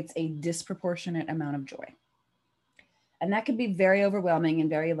generates a disproportionate amount of joy? And that could be very overwhelming and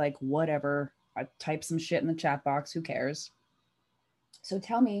very like, whatever, I type some shit in the chat box, who cares? So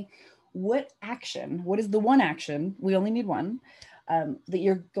tell me, what is the one action, we only need one, that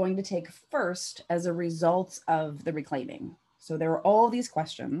you're going to take first as a result of the reclaiming? So there are all these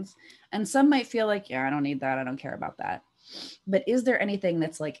questions, and some might feel like, yeah, I don't need that. I don't care about that. But is there anything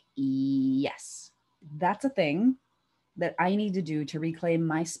that's like, yes, that's a thing that I need to do to reclaim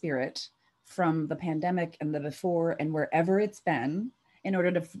my spirit from the pandemic and the before and wherever it's been in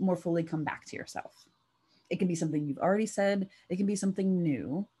order to more fully come back to yourself? It can be something you've already said. It can be something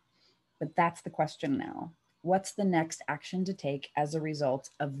new, but that's the question now. What's the next action to take as a result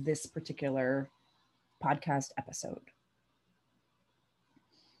of this particular podcast episode?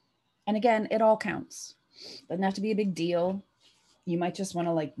 And again, it all counts. Doesn't have to be a big deal. You might just want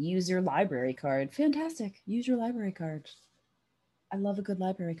to like use your library card. Fantastic. Use your library card. I love a good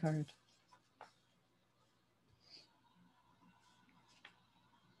library card.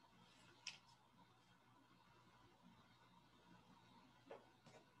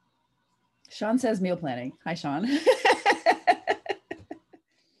 Sean says meal planning. Hi, Sean.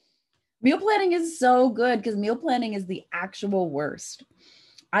 Meal planning is so good because meal planning is the actual worst.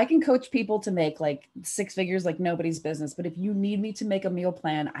 I can coach people to make like 6 figures like nobody's business. But if you need me to make a meal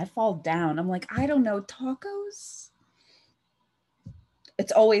plan, I fall down. I'm like, I don't know, tacos?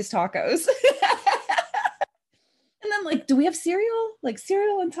 It's always tacos. And then like, do we have cereal? Like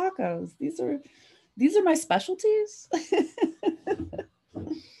cereal and tacos. These are my specialties.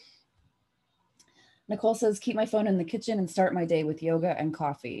 Nicole says, keep my phone in the kitchen and start my day with yoga and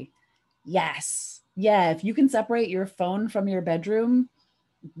coffee. Yes. Yeah. If you can separate your phone from your bedroom,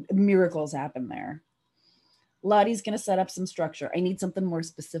 miracles happen there. Lottie's going to set up some structure. I need something more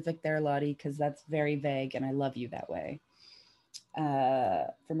specific there, Lottie, because that's very vague and I love you that way.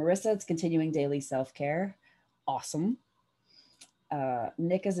 For Marissa, it's continuing daily self-care. Awesome.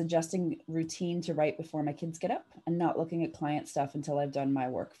 Nick is adjusting routine to write before my kids get up and not looking at client stuff until I've done my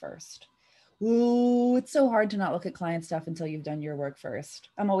work first. Ooh, it's so hard to not look at client stuff until you've done your work first.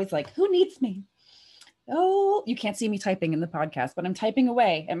 I'm always like, who needs me? Oh, you can't see me typing in the podcast, but I'm typing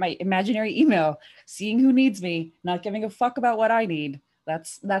away at my imaginary email, seeing who needs me, not giving a fuck about what I need.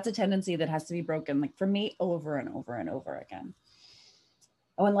 That's a tendency that has to be broken, like for me, over and over and over again.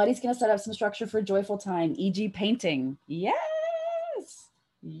 Oh, and Lottie's going to set up some structure for joyful time, e.g. painting. Yes.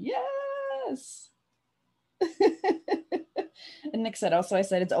 Yes. And Nick said, also, I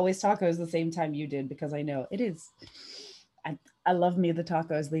said, it's always tacos the same time you did, because I know it is. I love me the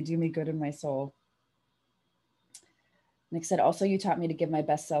tacos. They do me good in my soul. Nick said, also, you taught me to give my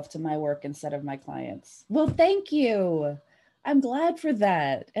best self to my work instead of my clients. Well, thank you. I'm glad for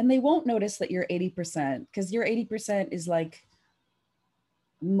that. And they won't notice that you're 80%, because your 80% is like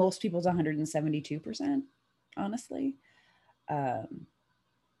most people's 172%, honestly.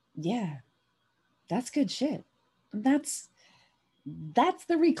 Yeah, that's good shit. That's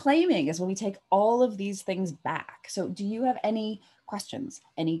the reclaiming, is when we take all of these things back. So do you have any questions,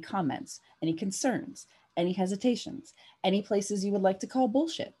 any comments, any concerns, any hesitations, any places you would like to call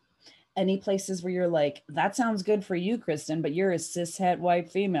bullshit, any places where you're like, that sounds good for you, Kristen, but you're a cishet white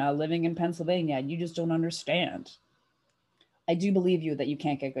female living in Pennsylvania and you just don't understand? I do believe you that you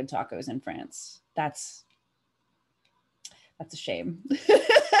can't get good tacos in France. That's a shame.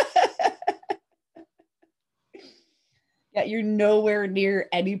 Yeah, you're nowhere near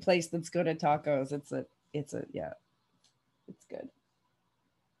any place that's good at tacos. Yeah, it's good.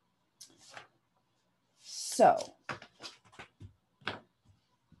 So,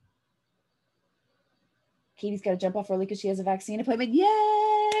 Katie's got to jump off early because she has a vaccine appointment.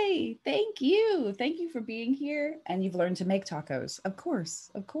 Yay! Thank you. Thank you for being here. And you've learned to make tacos. Of course.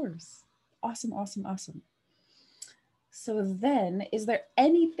 Of course. Awesome, awesome, awesome. So then, is there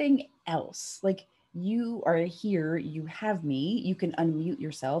anything else? Like, you are here, you have me, you can unmute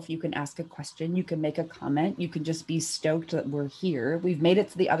yourself, you can ask a question, you can make a comment, you can just be stoked that we're here. We've made it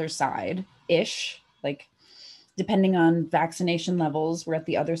to the other side-ish, like, depending on vaccination levels, we're at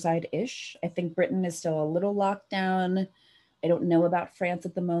the other side-ish. I think Britain is still a little locked down. I don't know about France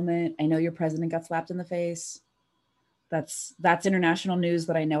at the moment. I know your president got slapped in the face. That's international news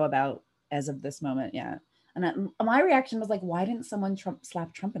that I know about as of this moment. Yeah. And my reaction was like, why didn't someone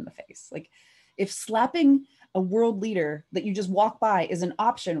slap Trump in the face? Like, if slapping a world leader that you just walk by is an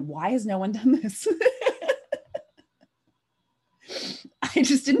option, why has no one done this? I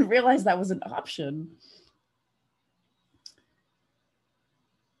just didn't realize that was an option.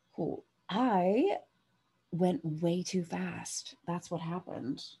 Cool. I went way too fast. That's what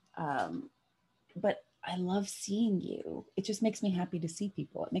happened. But I love seeing you. It just makes me happy to see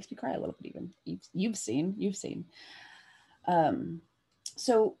people. It makes me cry a little bit even. You've seen.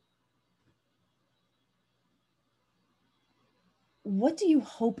 So what do you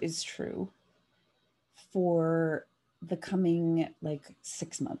hope is true for the coming like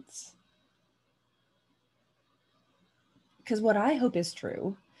 6 months? Because what I hope is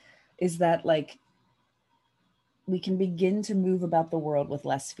true is that like we can begin to move about the world with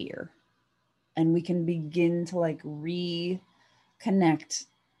less fear, and we can begin to like reconnect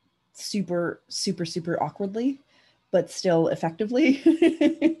super awkwardly but still effectively.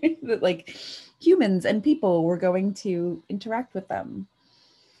 That like humans and people, we're going to interact with them.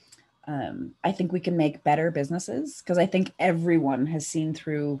 I think we can make better businesses, because I think everyone has seen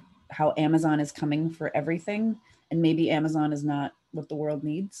through how Amazon is coming for everything, and maybe Amazon is not what the world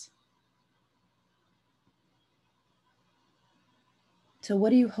needs. So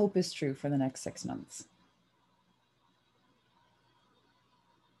what do you hope is true for the next 6 months?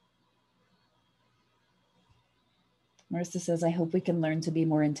 Marissa says, I hope we can learn to be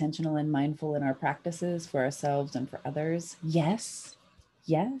more intentional and mindful in our practices for ourselves and for others. Yes.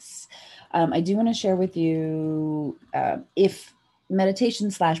 I do want to share with you, if meditation /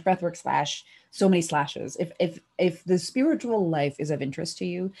 breathwork / so many slashes, if the spiritual life is of interest to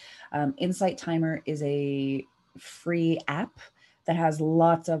you, Insight Timer is a free app that has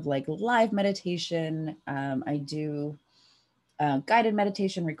lots of like live meditation. I do guided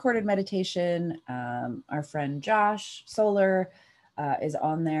meditation, recorded meditation. Our friend Josh Solar is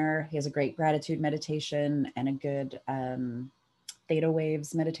on there. He has a great gratitude meditation and a good theta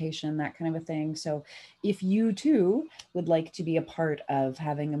waves meditation, that kind of a thing. So if you too would like to be a part of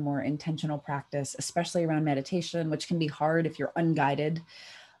having a more intentional practice, especially around meditation, which can be hard if you're unguided,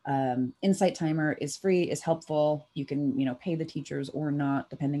 Insight Timer is free, is helpful. You can, pay the teachers or not,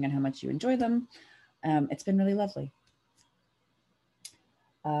 depending on how much you enjoy them. It's been really lovely.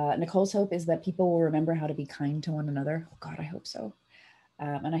 Nicole's hope is that people will remember how to be kind to one another. Oh God, I hope so.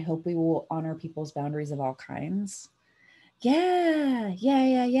 And I hope we will honor people's boundaries of all kinds.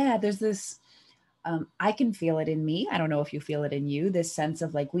 Yeah. There's this, I can feel it in me. I don't know if you feel it in you, this sense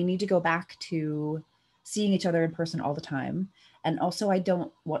of like, we need to go back to seeing each other in person all the time. And also I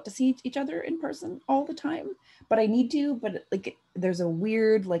don't want to see each other in person all the time, but I need to, but like, there's a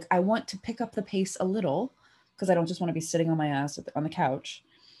weird, like, I want to pick up the pace a little, because I don't just want to be sitting on my ass on the couch,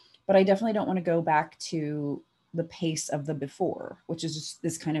 but I definitely don't want to go back to the pace of the before, which is just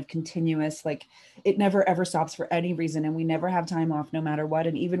this kind of continuous, like it never ever stops for any reason. And we never have time off no matter what.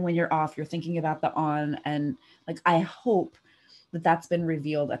 And even when you're off, you're thinking about the on. And like, I hope that that's been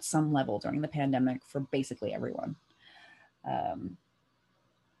revealed at some level during the pandemic for basically everyone.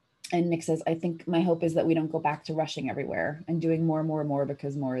 And Nick says, I think my hope is that we don't go back to rushing everywhere and doing more and more and more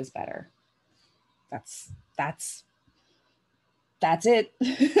because more is better. That's it.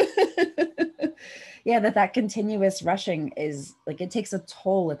 Yeah, that continuous rushing is like, it takes a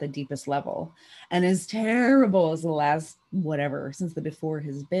toll at the deepest level, and as terrible as the last whatever since the before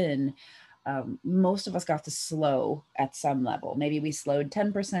has been, most of us got to slow at some level. Maybe we slowed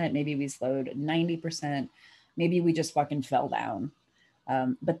 10%, maybe we slowed 90%, maybe we just fucking fell down.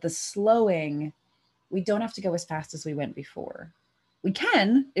 But the slowing, we don't have to go as fast as we went before. We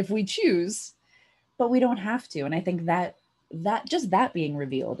can if we choose, but we don't have to. And I think that just that being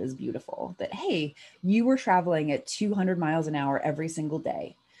revealed is beautiful, that, hey, you were traveling at 200 miles an hour every single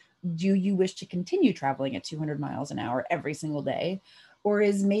day. Do you wish to continue traveling at 200 miles an hour every single day? Or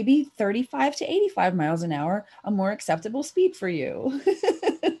is maybe 35 to 85 miles an hour a more acceptable speed for you?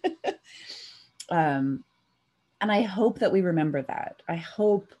 And I hope that we remember that. I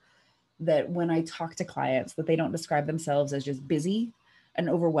hope that when I talk to clients, that they don't describe themselves as just busy and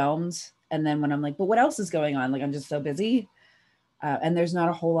overwhelmed. And then when I'm like, but what else is going on? Like, I'm just so busy. And there's not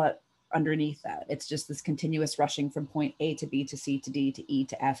a whole lot underneath that. It's just this continuous rushing from point A to B to C to D to E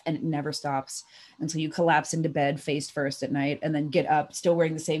to F, and it never stops until you collapse into bed face first at night and then get up still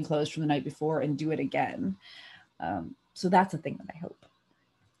wearing the same clothes from the night before and do it again. So that's a thing that I hope.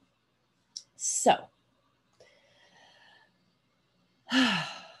 So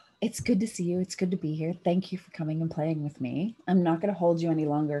it's good to see you. It's good to be here. Thank you for coming and playing with me. I'm not going to hold you any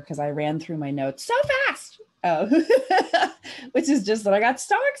longer because I ran through my notes so fast. Which is just that I got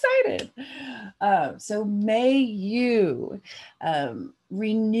so excited. So may you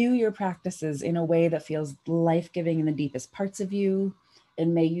renew your practices in a way that feels life-giving in the deepest parts of you.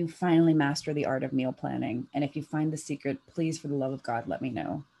 And may you finally master the art of meal planning. And if you find the secret, please, for the love of God, let me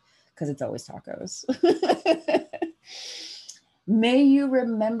know, because it's always tacos. May you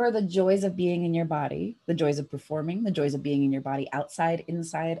remember the joys of being in your body, the joys of performing, the joys of being in your body, outside,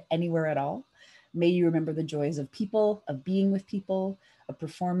 inside, anywhere at all. May you remember the joys of people, of being with people, of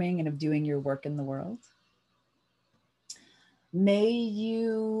performing, and of doing your work in the world. May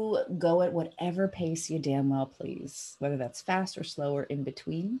you go at whatever pace you damn well please, whether that's fast or slow or in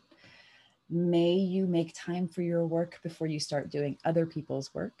between. May you make time for your work before you start doing other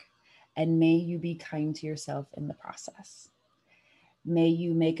people's work. And may you be kind to yourself in the process. May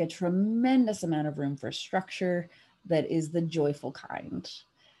you make a tremendous amount of room for structure that is the joyful kind.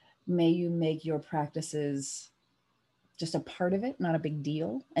 May you make your practices just a part of it, not a big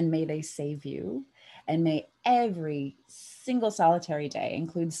deal. And may they save you. And may every single solitary day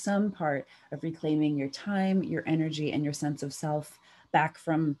include some part of reclaiming your time, your energy, and your sense of self back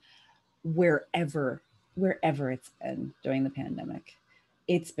from wherever it's been during the pandemic.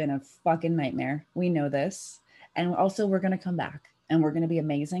 It's been a fucking nightmare. We know this. And also, we're going to come back and we're going to be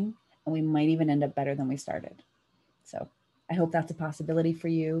amazing. And we might even end up better than we started. So I hope that's a possibility for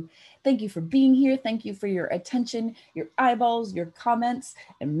you. Thank you for being here. Thank you for your attention, your eyeballs, your comments,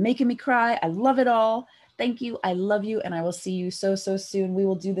 and making me cry. I love it all. Thank you. I love you. And I will see you so soon. We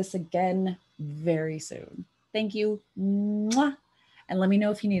will do this again very soon. Thank you. Mwah. And let me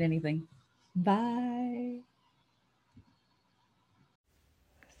know if you need anything. Bye.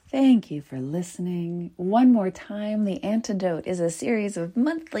 Thank you for listening. One more time, The Antidote is a series of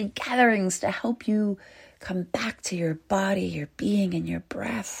monthly gatherings to help you come back to your body, your being, and your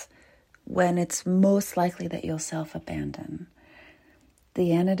breath when it's most likely that you'll self-abandon.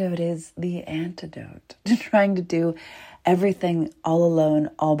 The antidote is the antidote to trying to do everything all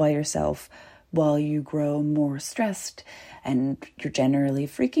alone, all by yourself, while you grow more stressed and you're generally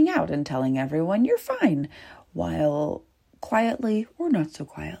freaking out and telling everyone you're fine, while quietly, or not so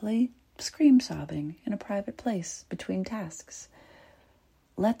quietly, scream sobbing in a private place between tasks.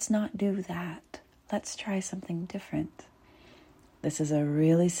 Let's not do that. Let's try something different. This is a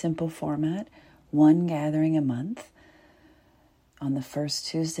really simple format, one gathering a month on the first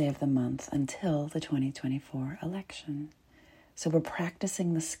Tuesday of the month until the 2024 election. So we're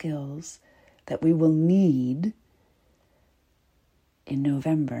practicing the skills that we will need in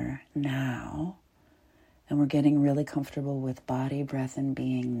November now. And we're getting really comfortable with body, breath, and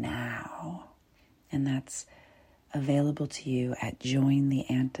being now. And that's available to you at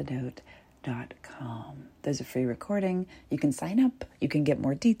jointheantidote.com. There's a free recording. You can sign up. You can get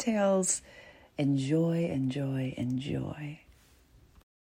more details. Enjoy, enjoy, enjoy.